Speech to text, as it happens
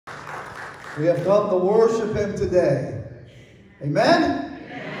We have come to worship Him today. Amen?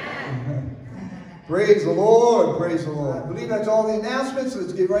 Amen. Praise the Lord. Praise the Lord. I believe that's all the announcements.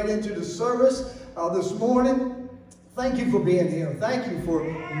 Let's get right into the service this morning. Thank you for being here. Thank you for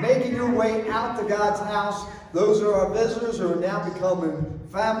making your way out to God's house. Those are our visitors who are now becoming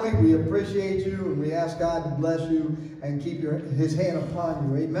family. We appreciate you, and we ask God to bless you and keep His hand upon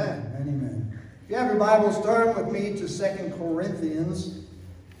you. Amen and amen. If you have your Bibles, turn with me to 2 Corinthians,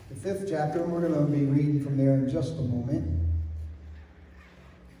 the 5th chapter, and we're going to be reading from there in just a moment.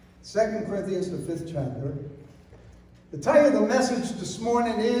 2 Corinthians, the 5th chapter. The title of the message this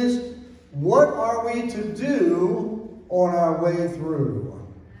morning is, what are we to do on our way through?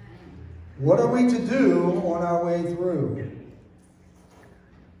 What are we to do on our way through?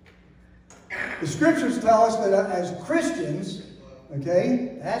 The scriptures tell us that as Christians,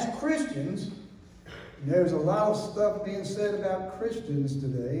 there's a lot of stuff being said about Christians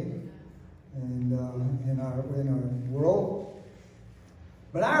today and in our world.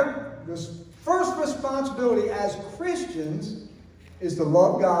 But our first responsibility as Christians is to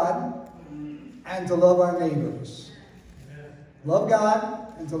love God and to love our neighbors. Love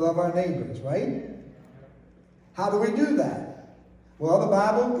God and to love our neighbors, right? How do we do that? Well, the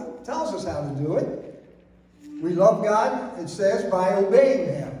Bible tells us how to do it. We love God, it says, by obeying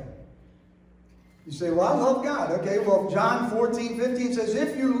Him. You say, well, I love God. Okay, well, John 14:15 says,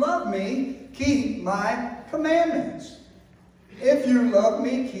 if you love me, keep my commandments. If you love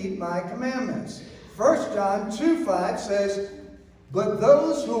me, keep my commandments. 1 John 2:5 says, but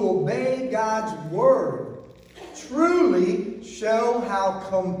those who obey God's word truly show how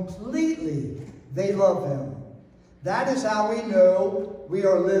completely they love Him. That is how we know we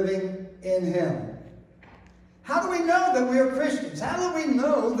are living in Him. How do we know that we are Christians? How do we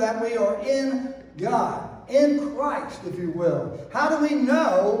know that we are in God, in Christ, if you will? How do we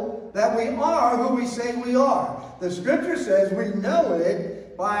know that we are who we say we are? The scripture says we know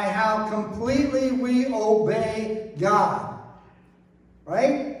it by how completely we obey God.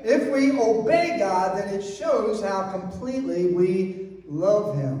 Right? If we obey God, then it shows how completely we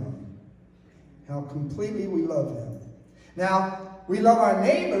love Him. How completely we love Him. Now, we love our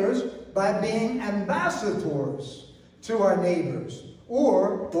neighbors by being ambassadors to our neighbors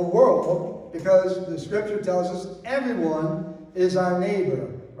or the world, because the scripture tells us everyone is our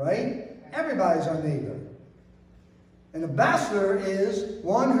neighbor, right? Everybody's our neighbor. An ambassador is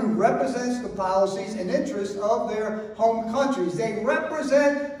one who represents the policies and interests of their home countries. They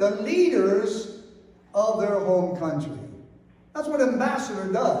represent the leaders of their home country. That's what an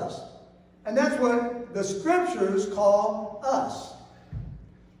ambassador does. And that's what the scriptures call us.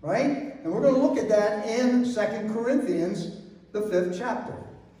 Right? And we're going to look at that in 2 Corinthians, the 5th chapter.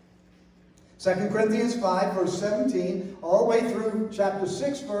 2 Corinthians 5, verse 17, all the way through chapter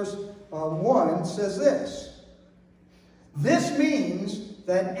 6, verse 1, says this. This means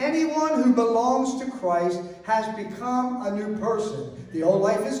that anyone who belongs to Christ has become a new person. The old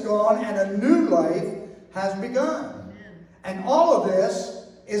life is gone and a new life has begun. And all of this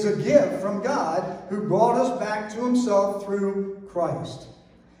is a gift from God who brought us back to Himself through Christ.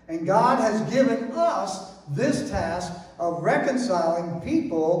 And God has given us this task of reconciling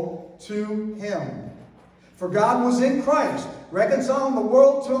people to Him. For God was in Christ, reconciling the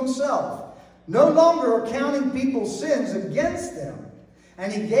world to Himself, no longer accounting people's sins against them.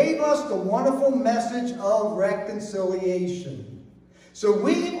 And He gave us the wonderful message of reconciliation. So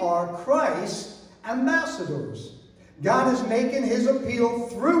we are Christ's ambassadors. God is making His appeal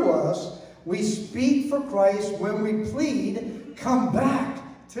through us. We speak for Christ when we plead, come back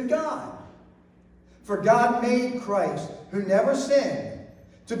to God. For God made Christ, who never sinned,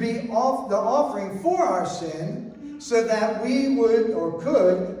 to be the offering for our sin, so that we would or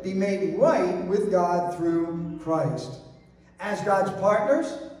could be made right with God through Christ. As God's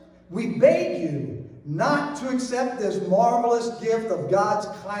partners, we beg you not to accept this marvelous gift of God's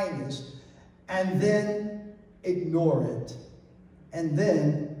kindness and then ignore it. And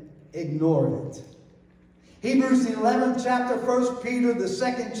then ignore it. Hebrews, the 11th chapter, 1 Peter, the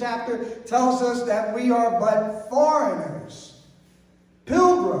 2nd chapter, tells us that we are but foreigners,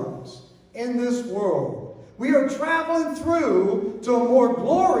 pilgrims in this world. We are traveling through to a more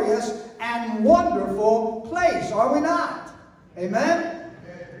glorious and wonderful place, are we not? Amen?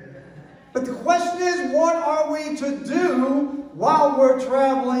 But the question is, what are we to do while we're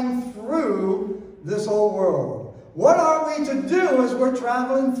traveling through this old world? What are we to do as we're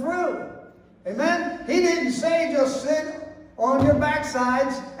traveling through? Amen? He didn't say just sit on your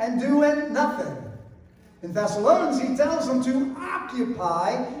backsides and do nothing. In Thessalonians, he tells them to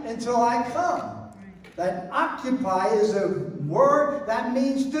occupy until I come. That occupy is a word that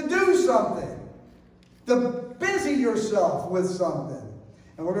means to do something. To busy yourself with something.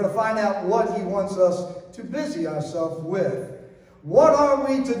 And we're going to find out what he wants us to busy ourselves with. What are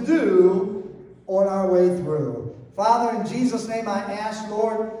we to do on our way through? Father, in Jesus' name I ask,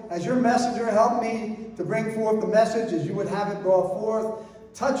 Lord, as your messenger, help me to bring forth the message as you would have it brought forth.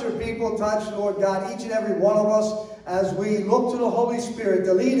 Touch your people, touch, Lord God, each and every one of us as we look to the Holy Spirit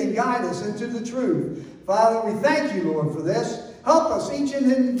to lead and guide us into the truth. Father, we thank you, Lord, for this. Help us, each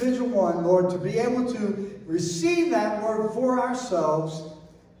and individual one, Lord, to be able to receive that word for ourselves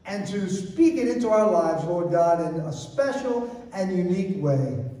and to speak it into our lives, Lord God, in a special and unique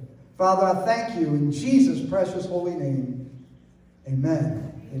way. Father, I thank you in Jesus' precious holy name.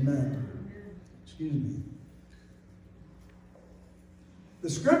 Amen. Amen. Excuse me. The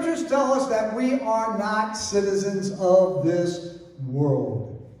scriptures tell us that we are not citizens of this world.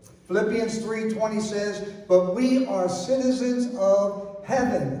 Philippians 3:20 says, but we are citizens of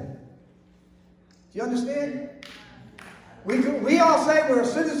heaven. Do you understand? We all say we're a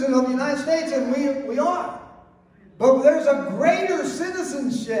citizen of the United States, and we are. But there's a greater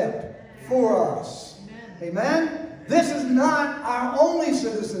citizenship for us. Amen? This is not our only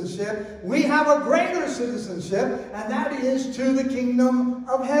citizenship. We have a greater citizenship, and that is to the kingdom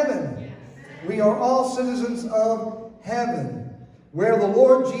of heaven. We are all citizens of heaven, where the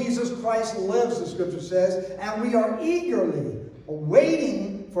Lord Jesus Christ lives, the scripture says, and we are eagerly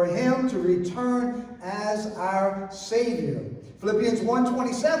waiting for him to return as our Savior. Philippians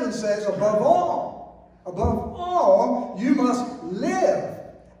 1:27 says, above all, you must live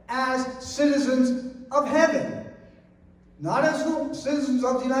as citizens of heaven. Not as the citizens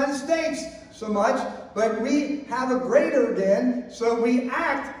of the United States so much, but we have a greater again, so we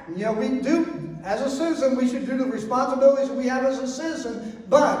act, we do, as a citizen, we should do the responsibilities that we have as a citizen,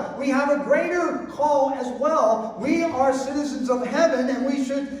 but we have a greater call as well. We are citizens of heaven, and we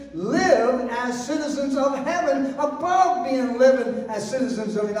should live as citizens of heaven above being living as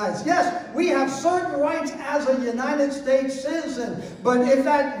citizens of the United States. Yes, we have certain rights as a United States citizen, but if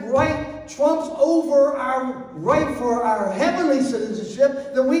that right trumps over our right for our heavenly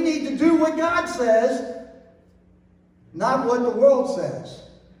citizenship, then we need to do what God says, not what the world says.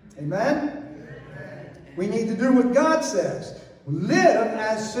 Amen? We need to do what God says. Live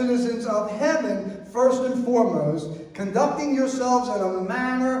as citizens of heaven first and foremost, conducting yourselves in a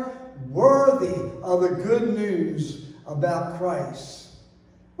manner worthy of the good news about Christ.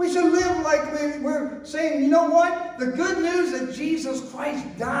 We should live like we're saying, you know what? The good news that Jesus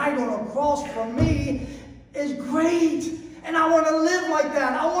Christ died on a cross for me is great. And I want to live like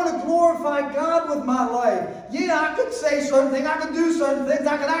that. I want to glorify God with my life. Yeah, I could say certain things. I could do certain things.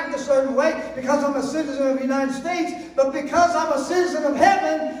 I could act a certain way because I'm a citizen of the United States. But because I'm a citizen of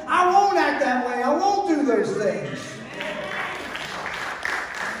heaven, I won't act that way. I won't do those things.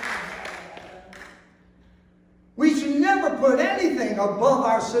 We should never put anything above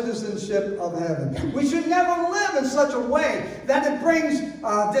our citizenship of heaven. We should never live in such a way that it brings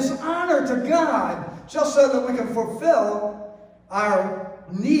dishonor to God, just so that we can fulfill our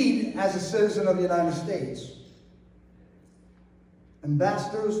need as a citizen of the United States.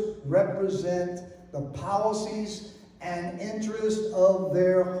 Ambassadors represent the policies and interests of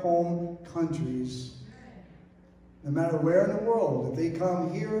their home countries. No matter where in the world, if they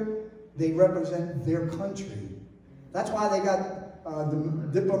come here, they represent their country. That's why they got the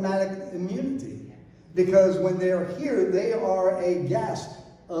diplomatic immunity. Because when they're here, they are a guest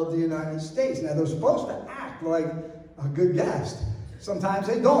of the United States. Now, they're supposed to act like a good guest. Sometimes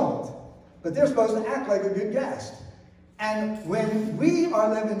they don't. But they're supposed to act like a good guest. And when we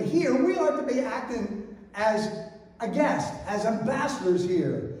are living here, we are to be acting as a guest, as ambassadors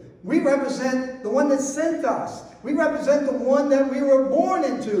here. We represent the one that sent us. We represent the one that we were born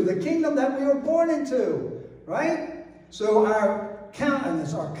into, the kingdom that we were born into, right? So our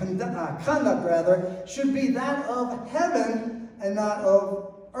countenance, our conduct rather, should be that of heaven and not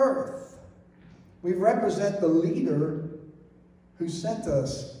of earth. We represent the leader who sent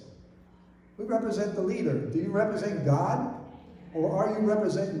us. We represent the leader. Do you represent God? Or are you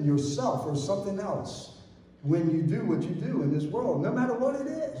representing yourself or something else when you do what you do in this world, no matter what it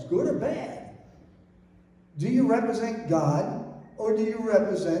is, good or bad? Do you represent God or do you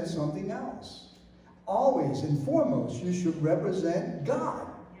represent something else? Always and foremost, you should represent God.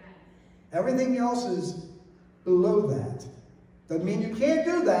 Everything else is below that. Doesn't mean you can't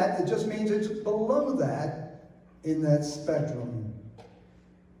do that. It just means it's below that in that spectrum.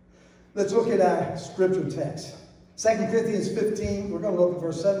 Let's look at our scripture text. 2 Corinthians 15, we're going to look at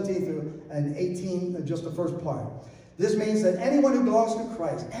verse 17 through and 18, just the first part. This means that anyone who belongs to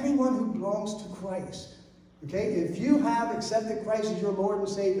Christ, okay, if you have accepted Christ as your Lord and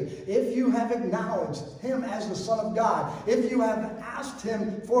Savior, if you have acknowledged Him as the Son of God, if you have asked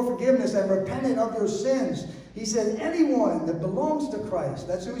Him for forgiveness and repented of your sins, he said anyone that belongs to Christ,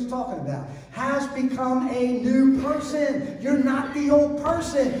 that's who he's talking about, has become a new person. You're not the old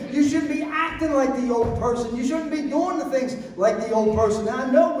person. You shouldn't be acting like the old person. You shouldn't be doing the things like the old person. Now,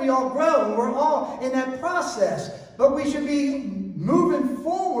 I know we all grow and we're all in that process, but we should be moving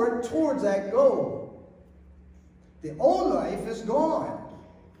forward towards that goal. The old life is gone.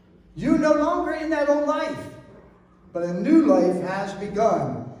 You're no longer in that old life, but a new life has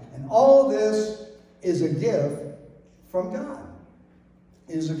begun. And all this is a gift from God.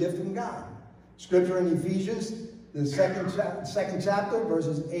 It is a gift from God. Scripture in Ephesians, the second chapter,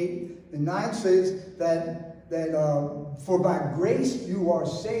 verses 8 and 9 says that for by grace you are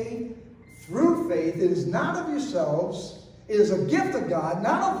saved through faith. It is not of yourselves. It is a gift of God,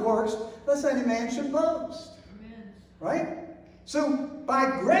 not of works, lest any man should boast. Right? So,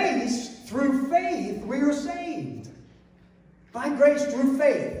 by grace, through faith, we are saved. By grace, through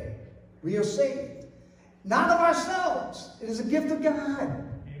faith, we are saved. Not of ourselves. It is a gift of God.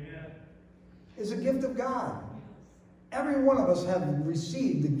 Amen. It is a gift of God. Every one of us have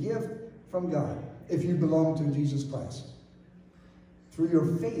received the gift from God if you belong to Jesus Christ. Through your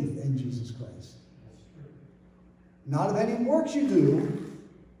faith in Jesus Christ. Not of any works you do.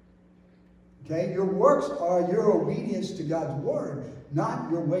 Okay, your works are your obedience to God's word,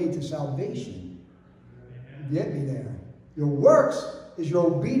 not your way to salvation. Get me there. Your works is your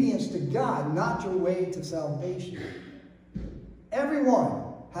obedience to God, not your way to salvation. Everyone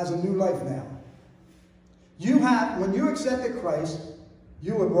has a new life now. When you accepted Christ,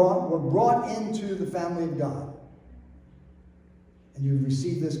 you were brought into the family of God. And you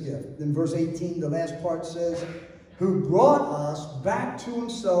received this gift. Then verse 18, the last part says, who brought us back to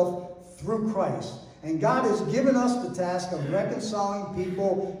himself through Christ. And God has given us the task of reconciling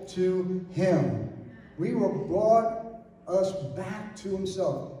people to Him. We were brought us back to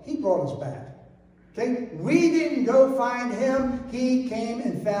Himself. He brought us back. Okay? We didn't go find Him. He came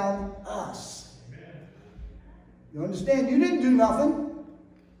and found us. You understand? You didn't do nothing.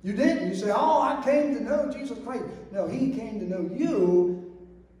 You didn't. You say, oh, I came to know Jesus Christ. No, He came to know you,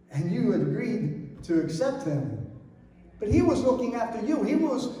 and you had agreed to accept Him. But He was looking after you. He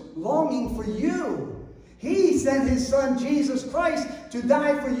was longing for you. He sent His Son, Jesus Christ, to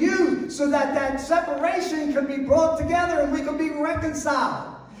die for you so that that separation could be brought together and we could be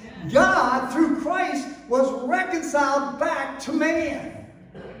reconciled. Yeah. God, through Christ, was reconciled back to man.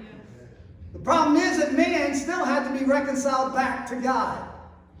 Yeah. The problem is that man still had to be reconciled back to God.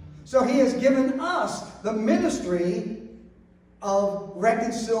 So He has given us the ministry of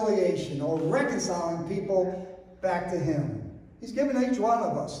reconciliation, or reconciling people back to Him. He's given each one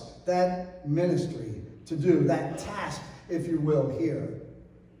of us that ministry to do, that task, if you will, here.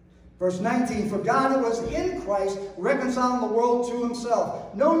 Verse 19, for God was in Christ reconciling the world to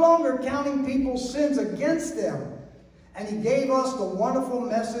Himself, no longer counting people's sins against them. And He gave us the wonderful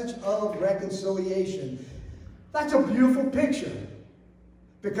message of reconciliation. That's a beautiful picture.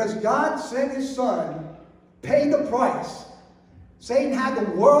 Because God sent His Son, paid the price. Satan had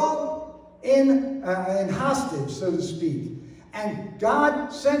the world in hostage, so to speak. And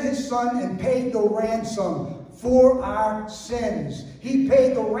God sent His Son and paid the ransom for our sins. He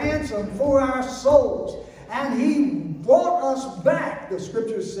paid the ransom for our souls. And He bought us back, the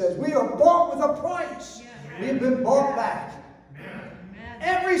Scripture says. We are bought with a price. We have been bought back.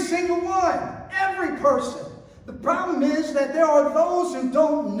 Every single one. Every person. The problem is that there are those who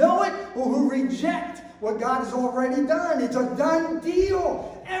don't know it or who reject what God has already done. It's a done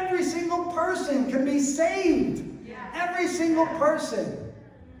deal. Every single person can be saved. Every single person.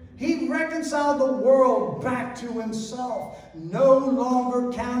 He reconciled the world back to Himself, no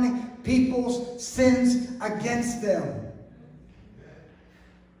longer counting people's sins against them.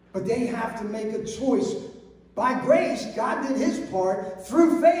 But they have to make a choice. By grace, God did His part.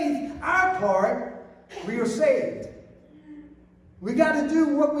 Through faith, our part, we are saved. We got to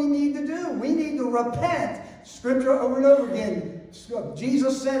do what we need to do. We need to repent. Scripture over and over again.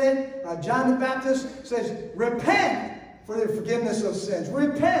 Jesus said it. John the Baptist says, repent for the forgiveness of sins.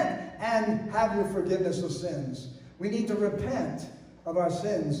 Repent and have your forgiveness of sins. We need to repent of our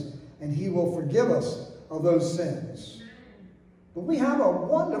sins, and He will forgive us of those sins. But we have a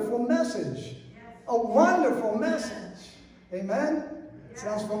wonderful message. A wonderful message. Amen? It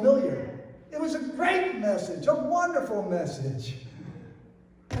sounds familiar. It was a great message, a wonderful message,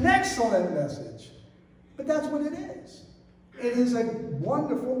 an excellent message. But that's what it is. It is a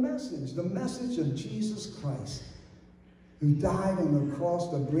wonderful message, the message of Jesus Christ. who died on the cross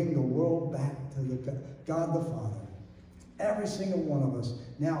to bring the world back to God the Father. Every single one of us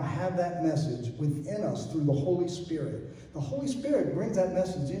now have that message within us through the Holy Spirit. The Holy Spirit brings that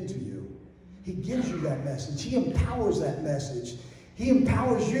message into you. He gives you that message. He empowers that message. He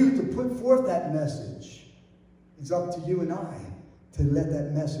empowers you to put forth that message. It's up to you and I to let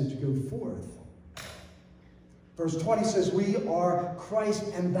that message go forth. Verse 20 says, we are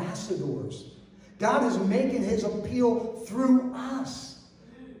Christ's ambassadors. God is making his appeal through us.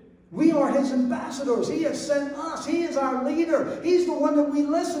 We are his ambassadors. He has sent us. He is our leader. He's the one that we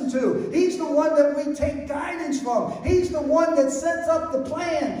listen to. He's the one that we take guidance from. He's the one that sets up the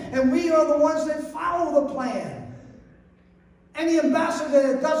plan, and we are the ones that follow the plan. Any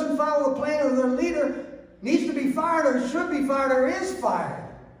ambassador that doesn't follow the plan or their leader needs to be fired or should be fired or is fired.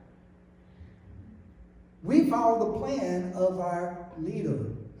 We follow the plan of our leader,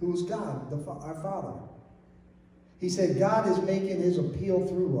 who is God, our Father. He said God is making his appeal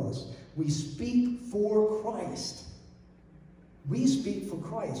through us. We speak for Christ. We speak for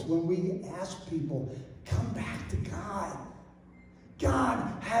Christ when we ask people, come back to God.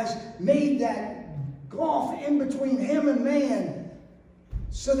 God has made that gulf in between him and man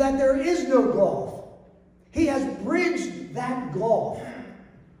so that there is no gulf. He has bridged that gulf.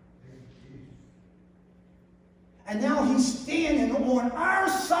 And now he's standing on our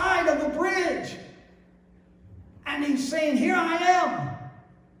side of the bridge. And he's saying, here I am.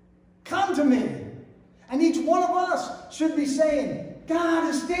 Come to me. And each one of us should be saying, God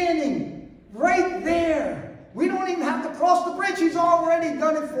is standing right there. We don't even have to cross the bridge. He's already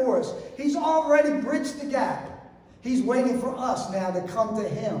done it for us. He's already bridged the gap. He's waiting for us now to come to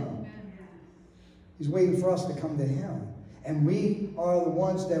him. He's waiting for us to come to him. And we are the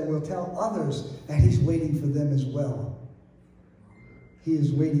ones that will tell others that he's waiting for them as well. He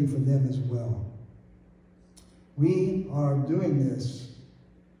is waiting for them as well. We are doing this.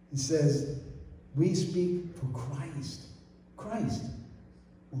 It says, we speak for Christ. Christ,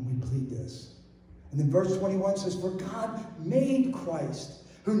 when we plead this. And then verse 21 says, for God made Christ,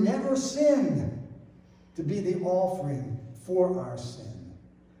 who never sinned, to be the offering for our sin,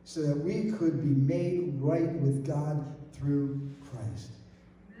 so that we could be made right with God through Christ.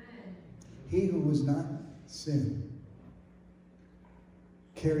 He who was not sin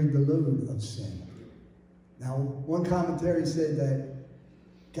carried the load of sin. Now, one commentary said that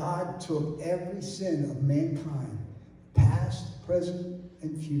God took every sin of mankind, past, present,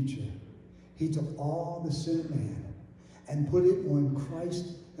 and future. He took all the sin of man and put it on Christ.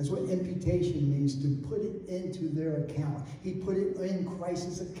 That's what imputation means, to put it into their account. He put it in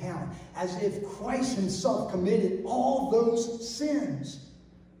Christ's account, as if Christ himself committed all those sins.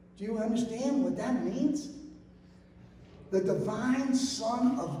 Do you understand what that means? The divine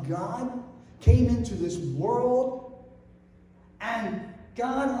Son of God came into this world, and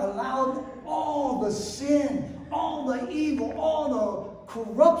God allowed all the sin, all the evil, all the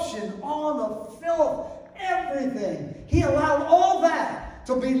corruption, all the filth, everything. He allowed all that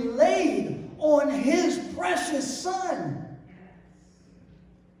to be laid on his precious Son,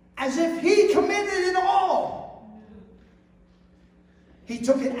 as if he committed it all. He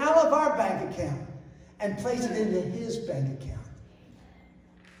took it out of our bank account and placed it into his bank account.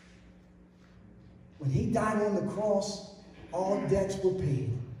 When he died on the cross, all debts were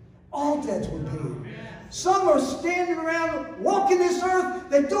paid. All debts were paid. Some are standing around walking this earth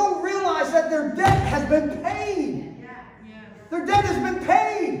that don't realize that their debt has been paid. Their debt has been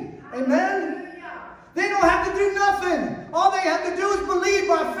paid. Amen? They don't have to do nothing. All they have to do is believe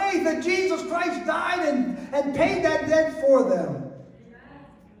by faith that Jesus Christ died and paid that debt for them.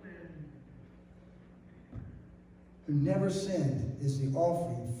 Who never sinned is the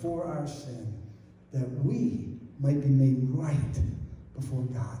offering for our sin, that we might be made right before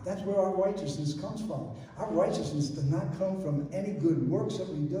God. That's where our righteousness comes from. Our righteousness does not come from any good works that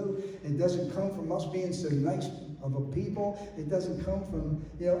we do. It doesn't come from us being so nice of a people. It doesn't come from,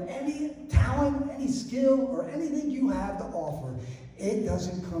 any talent, any skill, or anything you have to offer. It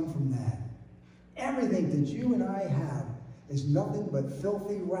doesn't come from that. Everything that you and I have is nothing but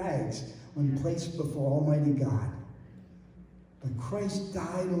filthy rags when placed before Almighty God. But Christ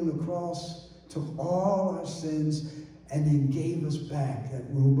died on the cross, took all our sins, and then gave us back that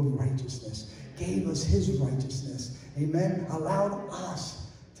robe of righteousness. Gave us his righteousness. Amen. Allowed us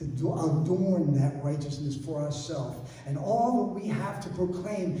to adorn that righteousness for ourselves. And all that we have to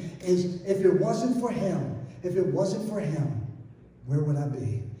proclaim is, if it wasn't for him, where would I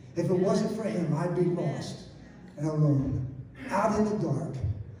be? If it wasn't for him, I'd be lost and alone, out in the dark.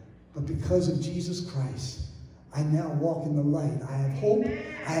 But because of Jesus Christ, I now walk in the light. I have hope,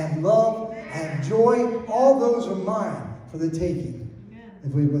 I have love, I have joy. All those are mine for the taking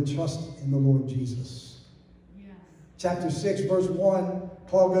if we would trust in the Lord Jesus. Chapter 6, verse 1,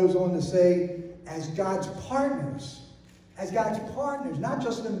 Paul goes on to say, as God's partners, not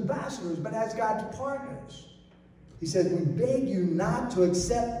just ambassadors, but as God's partners. He said, we beg you not to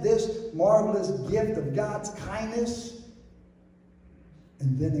accept this marvelous gift of God's kindness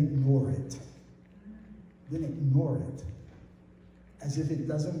and then ignore it. Then ignore it as if it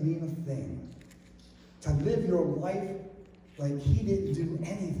doesn't mean a thing. To live your life like he didn't do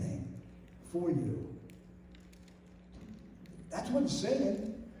anything for you. That's what it's saying.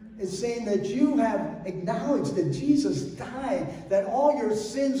 It's saying that you have acknowledged that Jesus died, that all your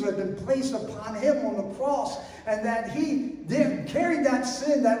sins have been placed upon him on the cross, and that he carried that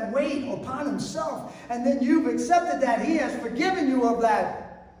sin, that weight upon himself. And then you've accepted that he has forgiven you of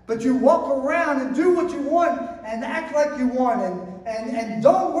that. But you walk around and do what you want and act like you want and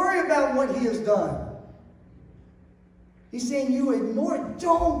don't worry about what he has done. He's saying you ignore it.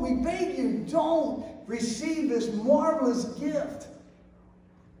 Don't, we beg you, don't receive this marvelous gift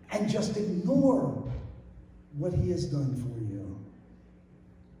and just ignore what he has done for you.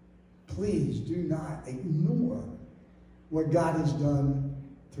 Please do not ignore what God has done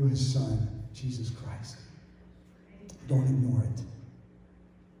through his Son, Jesus Christ. Don't ignore it.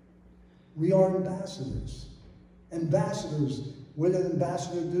 We are ambassadors. Ambassadors, what does an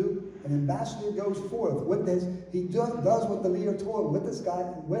ambassador do? An ambassador goes forth. He does what the leader told him.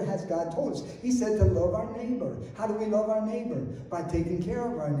 What has God told us? He said to love our neighbor. How do we love our neighbor? By taking care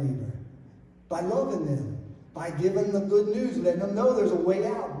of our neighbor. By loving them. By giving them good news. Letting them know there's a way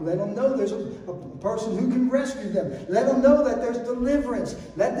out. Let them know there's a person who can rescue them. Let them know that there's deliverance.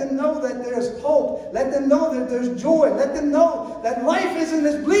 Let them know that there's hope. Let them know that there's joy. Let them know that life isn't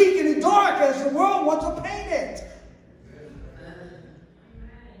as bleak and as dark as the world wants to paint it.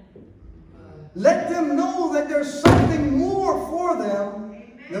 Let them know that there's something more for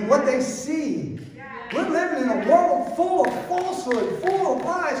them than what they see. We're living in a world full of falsehood, full of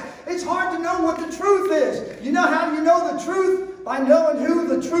lies. It's hard to know what the truth is. You know how you know the truth? By knowing who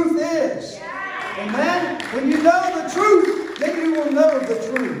the truth is. Amen? When you know the truth, then you will know the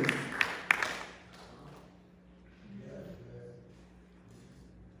truth.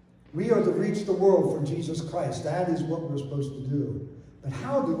 We are to reach the world for Jesus Christ. That is what we're supposed to do. But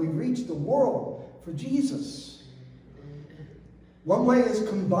how do we reach the world for Jesus? One way is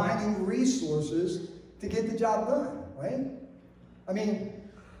combining resources to get the job done, right? I mean,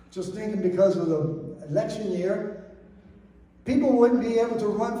 just thinking because of the election year, people wouldn't be able to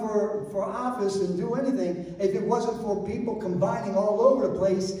run for office and do anything if it wasn't for people combining all over the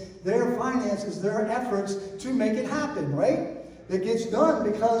place their finances, their efforts to make it happen, right? It gets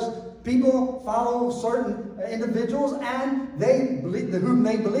done because people follow certain individuals and they believe, whom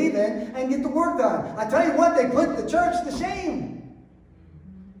they believe in, and get the work done. I tell you what, they put the church to shame.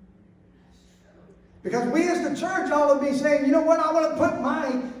 Because we as the church ought to be saying, you know what, I want to put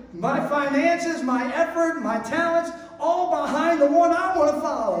my finances, my effort, my talents, all behind the one I want to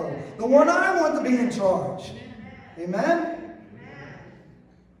follow. The one I want to be in charge. Amen?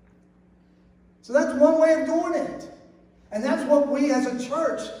 So that's one way of doing it. And that's what we as a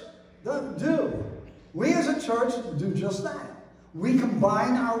church do. We as a church do just that. We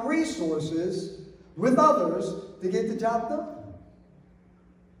combine our resources with others to get the job done.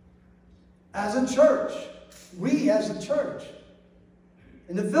 As a church, we as a church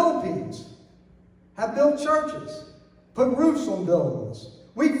in the Philippines have built churches, put roofs on buildings.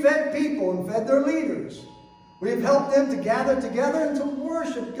 We've fed people and fed their leaders. We have helped them to gather together and to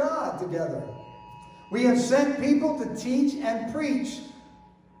worship God together. We have sent people to teach and preach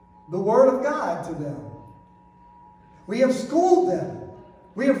the Word of God to them. We have schooled them.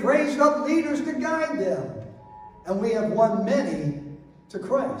 We have raised up leaders to guide them. And we have won many to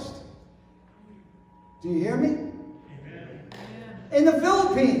Christ. Do you hear me? Amen. In the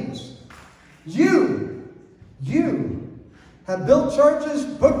Philippines, you have built churches,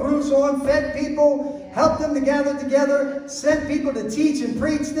 put roofs on, fed people, helped them to gather together, sent people to teach and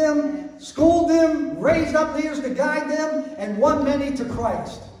preach them, schooled them, raised up leaders to guide them, and won many to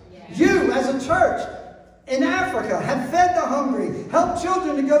Christ. You, as a church in Africa, have fed the hungry, helped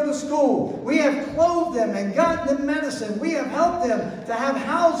children to go to school. We have clothed them and gotten them medicine. We have helped them to have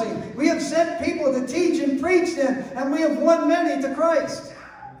housing. We have sent people to teach and preach them, and we have won many to Christ.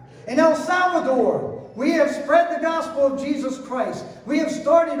 In El Salvador, we have spread the gospel of Jesus Christ. We have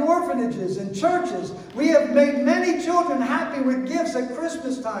started orphanages and churches. We have made many children happy with gifts at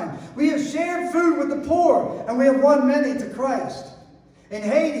Christmas time. We have shared food with the poor, and we have won many to Christ. In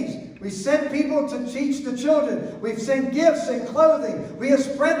Hades, We sent people to teach the children. We've sent gifts and clothing. We have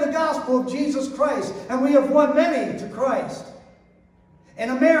spread the gospel of Jesus Christ, and we have won many to Christ. In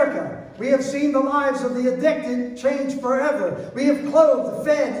America, we have seen the lives of the addicted change forever. We have clothed,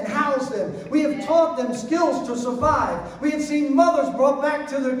 fed, and housed them. We have taught them skills to survive. We have seen mothers brought back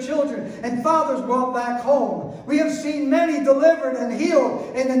to their children and fathers brought back home. We have seen many delivered and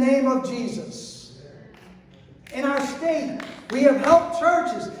healed in the name of Jesus. In our state, we have helped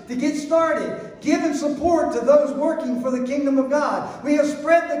churches to get started, given support to those working for the kingdom of God. We have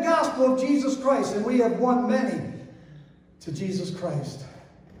spread the gospel of Jesus Christ, and we have won many to Jesus Christ.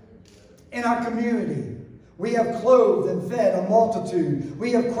 In our community, we have clothed and fed a multitude.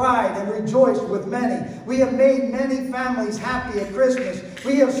 We have cried and rejoiced with many. We have made many families happy at Christmas.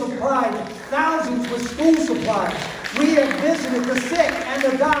 We have supplied thousands with school supplies. We have visited the sick and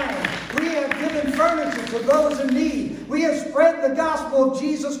the dying. We have given furniture to those in need. We have spread the gospel of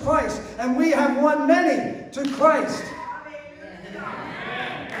Jesus Christ, and we have won many to Christ.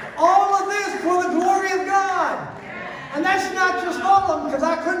 All of this for the glory of God. And that's not just all of them, because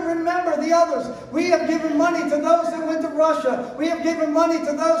I couldn't remember the others. We have given money to those that went to Russia. We have given money to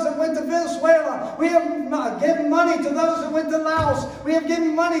those that went to Venezuela. We have given money to those that went to Laos. We have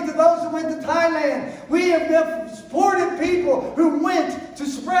given money to those that went to Thailand. We have supported people who went to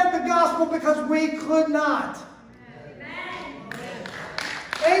spread the gospel because we could not.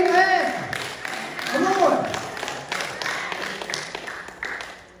 Amen. Amen. Come on.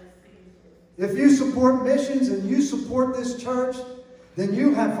 If you support missions and you support this church, then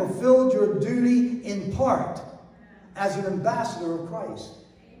you have fulfilled your duty in part as an ambassador of Christ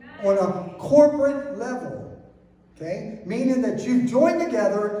on a corporate level. Okay? Meaning that you've joined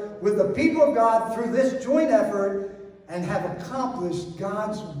together with the people of God through this joint effort and have accomplished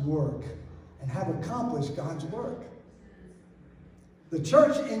God's work. The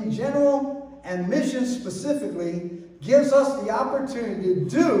church in general and missions specifically gives us the opportunity to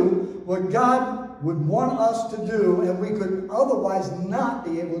do what God would want us to do, and we could otherwise not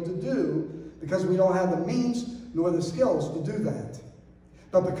be able to do because we don't have the means nor the skills to do that.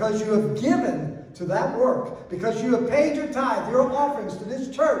 But because you have given to that work, because you have paid your tithe, your offerings to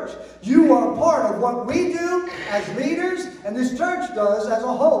this church, you are a part of what we do as leaders, and this church does as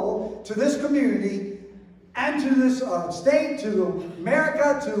a whole, to this community, and to this state, to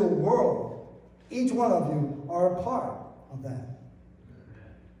America, to the world. Each one of you are a part of that.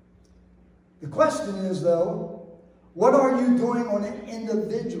 The question is, though, what are you doing on an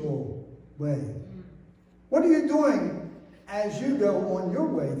individual way? What are you doing as you go on your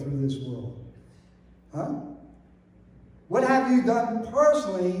way through this world? What have you done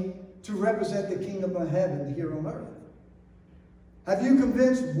personally to represent the kingdom of heaven here on earth? Have you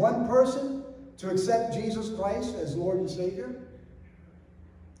convinced one person to accept Jesus Christ as Lord and Savior?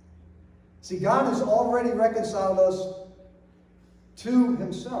 See, God has already reconciled us to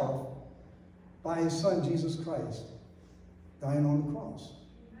himself by his Son, Jesus Christ, dying on the cross.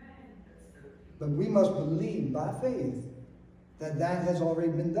 But we must believe by faith that that has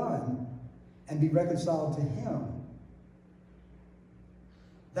already been done and be reconciled to him.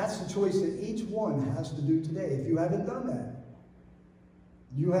 That's the choice that each one has to do today. If you haven't done that,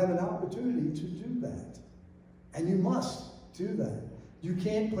 you have an opportunity to do that. And you must do that. You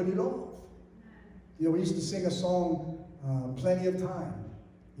can't put it off. You know, we used to sing a song, Plenty of Time,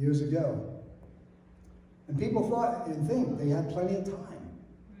 years ago. And people thought and think they had plenty of time.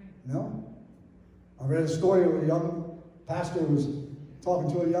 You know? I read a story where a young pastor was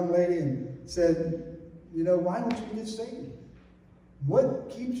talking to a young lady and said, you know, why don't you get saved? What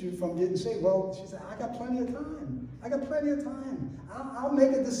keeps you from getting saved? Well, she said, I got plenty of time. I got plenty of time. I'll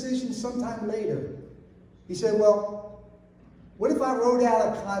make a decision sometime later. He said, well, what if I wrote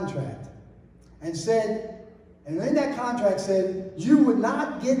out a contract and said, and in that contract said, you would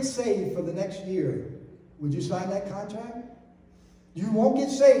not get saved for the next year. Would you sign that contract? You won't get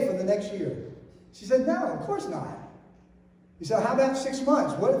saved for the next year. She said, no, of course not. He said, how about 6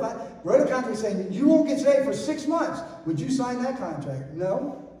 months? What if I wrote a contract saying, you won't get saved for 6 months? Would you sign that contract?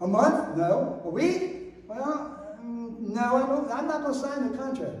 No. A month? No. A week? Well, no, I'm not going to sign the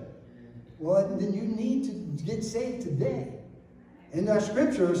contract. Well, then you need to get saved today. In our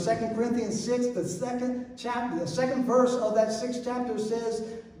scripture, 2 Corinthians 6, the second chapter, the second verse of that 6th chapter says,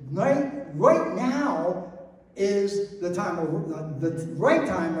 right now is the time, or the right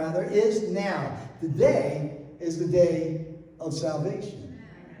time rather, is now. Today is the day of salvation.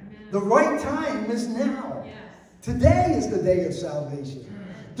 The right time is now. Today is the day of salvation.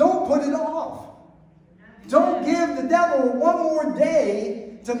 Don't put it off. Don't give the devil one more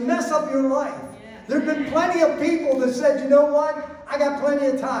day to mess up your life. There have been plenty of people that said, you know what? I got plenty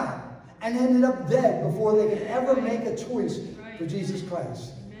of time. and ended up dead before they could ever make a choice for Jesus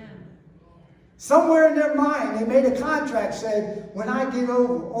Christ. Somewhere in their mind, they made a contract saying, when I get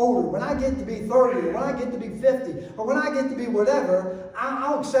older, when I get to be 30, or when I get to be 50, or when I get to be whatever,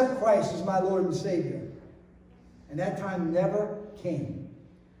 I'll accept Christ as my Lord and Savior. And that time never came.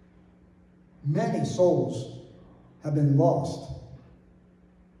 Many souls have been lost.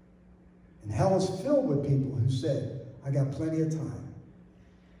 And hell is filled with people who said, I got plenty of time.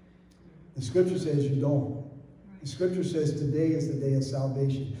 The scripture says you don't. The scripture says today is the day of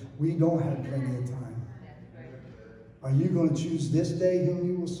salvation. We don't have plenty of time. Are you going to choose this day whom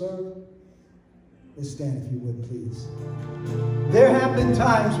you will serve? Let's stand if you would, please. There have been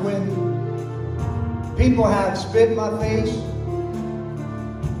times when people have spit in my face.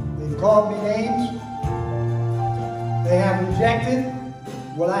 They've called me names. They have rejected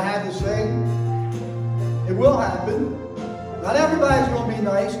what I had to say. It will happen. Not everybody's going to be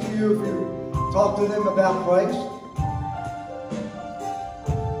nice to you if you talk to them about Christ.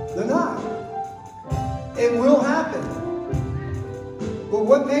 They're not. It will happen. But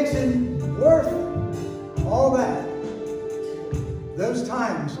what makes it worth all that? Those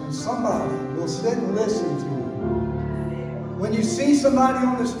times when somebody will sit and listen to you. When you see somebody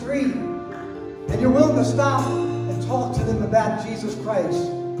on the street and you're willing to stop and talk to them about Jesus Christ.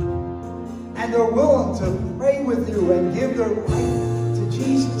 And they're willing to pray with you and give their life to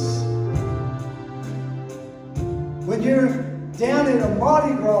Jesus. When you're down at a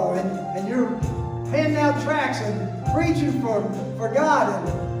Mardi Gras and you're handing out tracts and preaching for God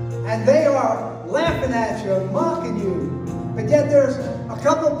and they are laughing at you, mocking you, but yet there's a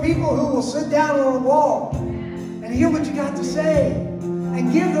couple of people who will sit down on a wall and hear what you got to say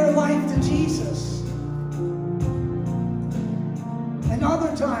and give their life to Jesus. And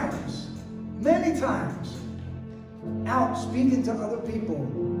other times, many times, out speaking to other people,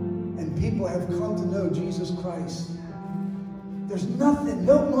 and people have come to know Jesus Christ. There's nothing,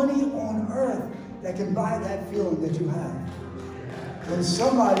 no money on earth that can buy that feeling that you have. When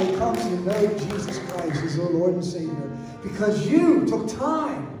somebody comes to know Jesus Christ as their Lord and Savior, because you took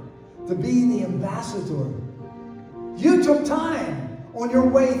time to be the ambassador. You took time on your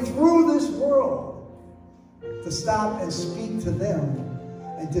way through this world to stop and speak to them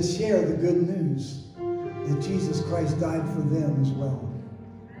and to share the good news that Jesus Christ died for them as well.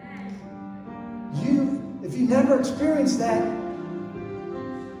 If you never experienced that,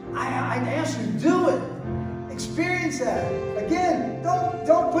 I'd ask you, do it. Experience that. Again,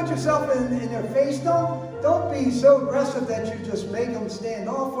 don't put yourself in their face. Don't be so aggressive that you just make them stand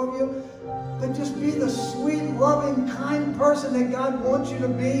off of you. But just be the sweet, loving, kind person that God wants you to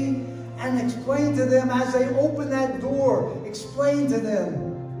be, and explain to them as they open that door, explain to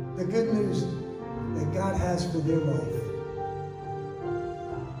them the good news that God has for their life.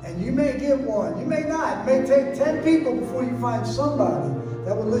 And you may get one, you may not. It may take 10 people before you find somebody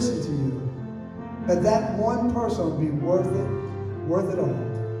that will listen to you. But that one person will be worth it all.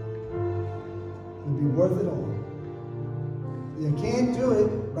 It will be worth it all. You can't do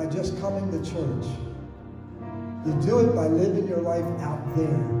it by just coming to church. You do it by living your life out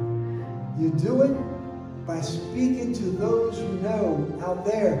there. You do it by speaking to those you know out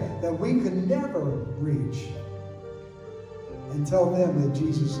there that we could never reach, and tell them that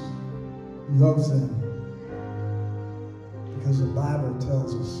Jesus loves them, because the Bible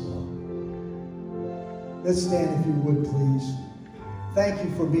tells us so. Let's stand if you would, please. Thank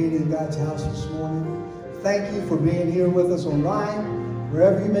you for being in God's house this morning. Thank you for being here with us online.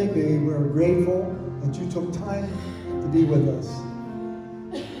 Wherever you may be, we're grateful that you took time to be with us.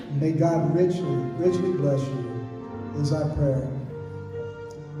 May God richly, richly bless you, is our prayer.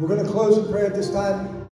 We're going to close in prayer at this time.